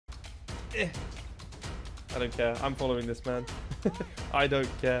I don't care. I'm following this man. I don't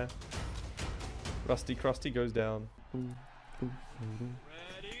care. Rusty Krusty goes down.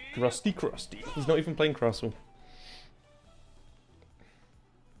 Rusty Krusty. He's not even playing Crossle.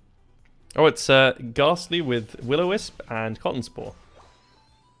 Oh, it's Ghastly with Will-O-Wisp and Cotton Spore.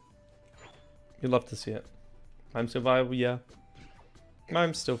 You'd love to see it. I'm survival, yeah.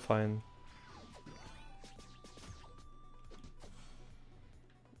 I'm still fine.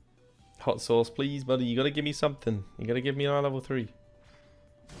 Hot sauce, please, buddy. You gotta give me something. You gotta give me my level 3.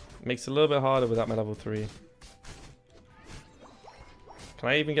 Makes it a little bit harder without my level 3. Can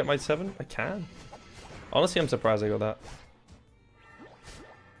I even get my 7? I can. Honestly, I'm surprised I got that.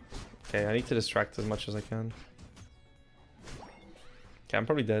 Okay, I need to distract as much as I can. Okay, I'm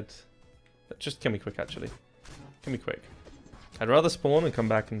probably dead. But just kill me quick, actually. Kill me quick. I'd rather spawn and come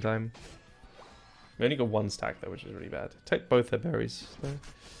back in time. We only got 1 stack, though, which is really bad. Take both their berries, though.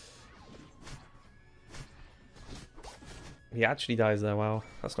 He actually dies there, wow.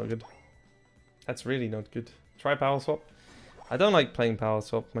 That's not good. That's really not good. Try power swap. I don't like playing power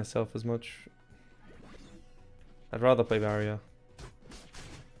swap myself as much. I'd rather play barrier.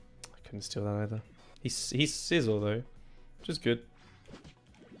 I couldn't steal that either. He's sizzle though, which is good.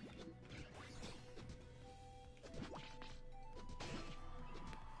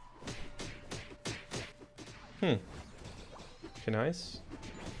 Okay, nice.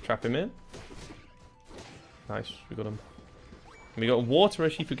 Trap him in. Nice, we got him. And we got Water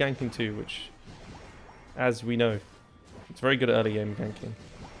Ushi for ganking too, which, as we know, it's very good at early game ganking.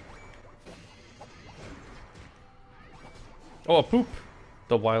 Oh, a poop!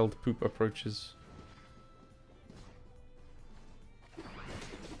 The wild poop approaches.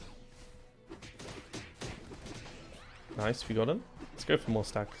 Nice, we got him. Let's go for more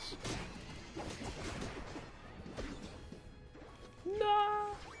stacks.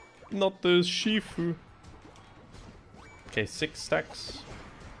 No! Not the Shifu. Okay, 6 stacks.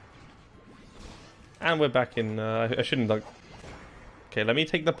 And we're back in, I shouldn't like... Okay, let me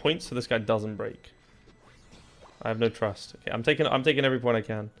take the points so this guy doesn't break. I have no trust. Okay, I'm taking every point I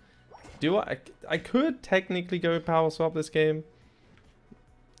can. Do I could technically go power swap this game.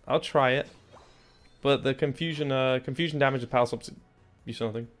 I'll try it. But the confusion damage of power swaps do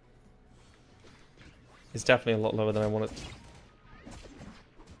something. It's definitely a lot lower than I want it.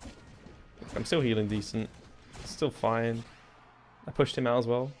 I'm still healing decent. Still fine. I pushed him out as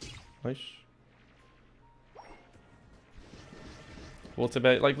well. Nice. What's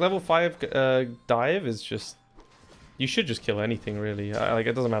about like level 5 dive is just, you should just kill anything really. Like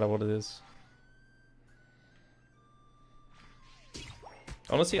it doesn't matter what it is.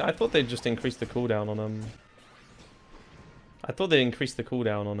 Honestly, I thought they'd just increase the cooldown on I thought they increased the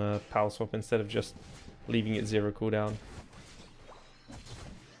cooldown on a power swap instead of just leaving it 0 cooldown.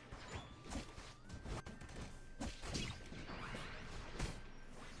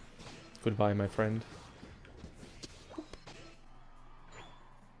 Goodbye, my friend.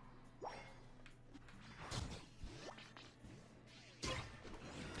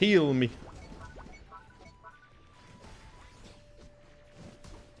 Heal me.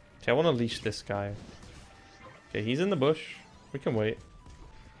 Okay, I want to leash this guy. Okay, he's in the bush. We can wait.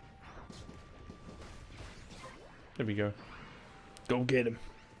 There we go. Go get him.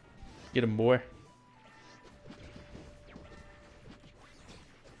 Get him, boy.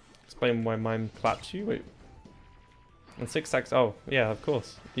 Explain why Mime claps you. Wait. And 6 stacks. Oh, yeah, of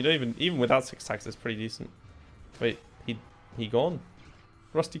course. You don't even without 6 stacks, it's pretty decent. Wait, he gone?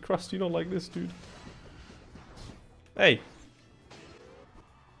 Rusty Crust, you don't like this, dude. Hey.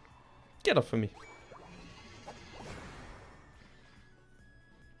 Get off of me.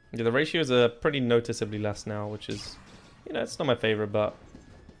 Yeah, the ratios are pretty noticeably less now, which is, you know, it's not my favorite, but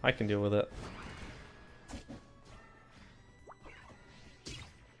I can deal with it.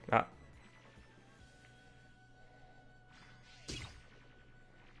 Ah.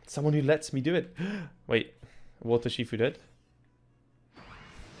 Someone who lets me do it. Wait, Water Shifu dead?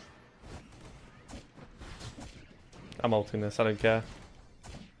 I'm ulting this, I don't care.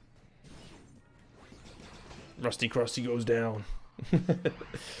 Rusty Krusty goes down.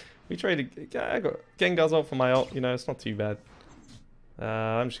 We traded. I got Gengar's ult for my ult, you know, it's not too bad.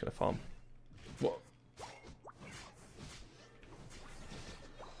 I'm just gonna farm. What?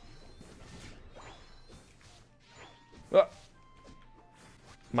 Ah.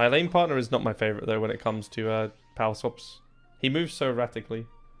 My lane partner is not my favorite though when it comes to power swaps. He moves so erratically.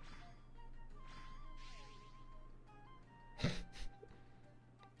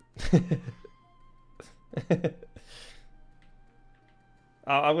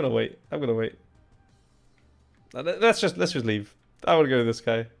 I'm gonna wait. I'm gonna wait. Let's just leave. I want to go to this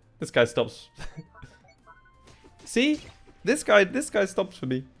guy. This guy stops. See? This guy stops for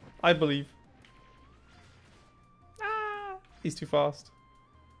me. I believe. Ah, he's too fast.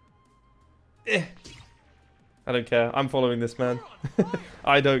 Eh. I don't care. I'm following this man.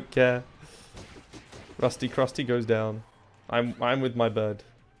 I don't care. Rusty Krusty goes down. I'm with my bird.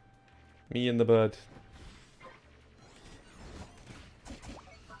 Me and the bird.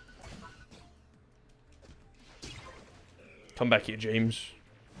 Come back here, James.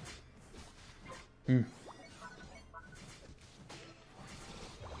 Hmm.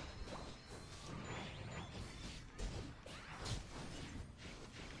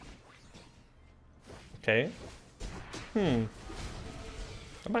 Okay. I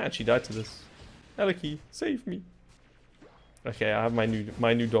might actually die to this. Eliki, save me. Okay, I have my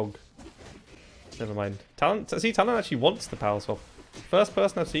new dog. Never mind. Talon actually wants the power swap. First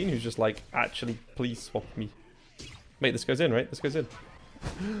person I've seen who's just like, actually, please swap me. Wait, this goes in, right? This goes in.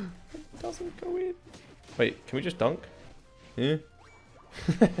 It doesn't go in. Wait, can we just dunk? Yeah.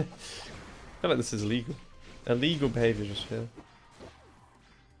 I feel like this is illegal. Illegal behavior just here.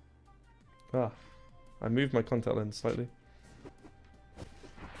 Ah. I moved my contact lens slightly.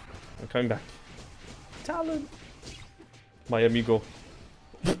 I'm coming back. Talon! My amigo.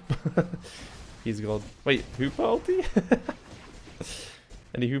 He's gone. Wait, Hooper ulti?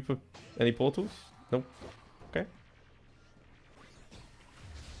 Any Hooper? Any portals? Nope. Okay.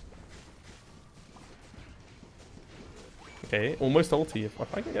 Okay, almost ulti if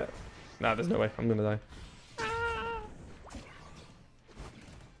I can get... Nah, there's no way. I'm gonna die.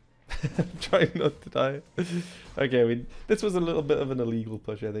 I'm trying not to die. Okay, this was a little bit of an illegal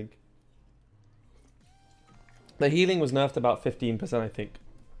push, I think. The healing was nerfed about 15%, I think.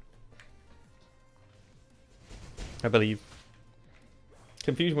 I believe.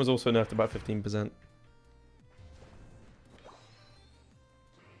 Confusion was also nerfed about 15%.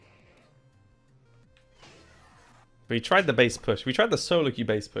 But we tried the base push. We tried the solo queue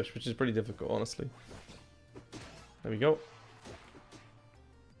base push, which is pretty difficult, honestly. There we go.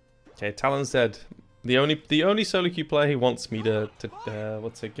 Okay, Talon's dead. The only solo queue player who wants me to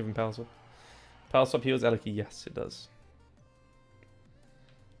what's it, give him power swap. Power swap heals Eliki. Yes, it does.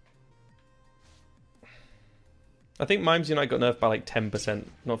 I think Mimes Unite got nerfed by like 10%,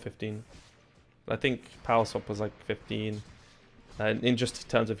 not 15. I think power swap was like 15. In just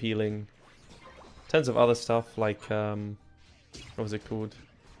terms of healing. In terms of other stuff like what was it called?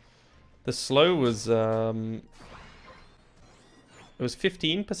 The slow was it was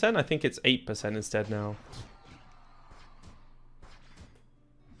 15%. I think it's 8% instead now.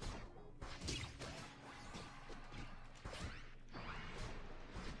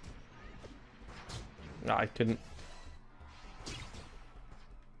 No, I couldn't.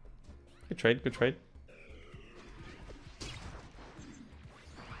 Good trade, good trade.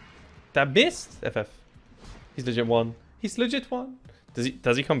 That missed? FF. He's legit one. He's legit one.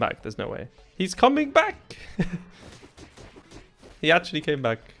 Does he come back? There's no way. He's coming back! He actually came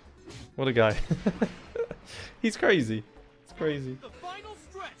back. What a guy. He's crazy. It's crazy. The final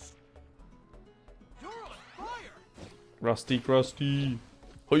stretch. You're on fire. Rusty Krusty.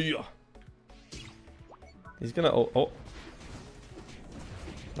 Hoya. He's gonna oh.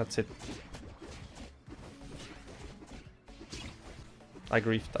 That's it. I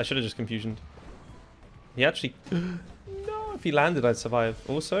griefed. I should have just confusioned. He actually... No, if he landed, I'd survive.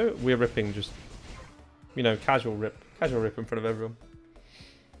 Also, we're ripping just... You know, casual rip. Casual rip in front of everyone.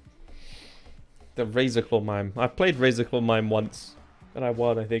 The Razor Claw Mime. I played Razor Claw Mime once. And I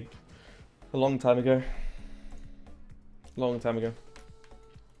won, I think. A long time ago. Long time ago.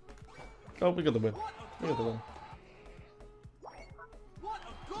 Oh, we got the win. We got the win.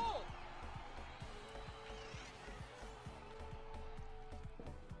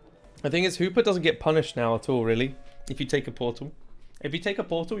 The thing is, Hooper doesn't get punished now at all, really, if you take a portal. If you take a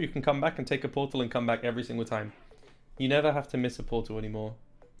portal, you can come back and take a portal and come back every single time. You never have to miss a portal anymore.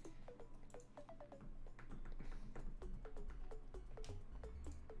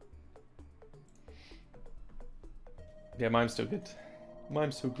 Yeah, Mime's still good.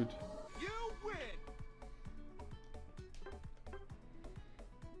 Mime's still good. You win.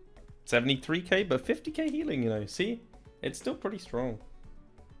 73k, but 50k healing, you know. See? It's still pretty strong.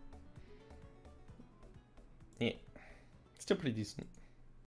 Yeah. Still pretty decent.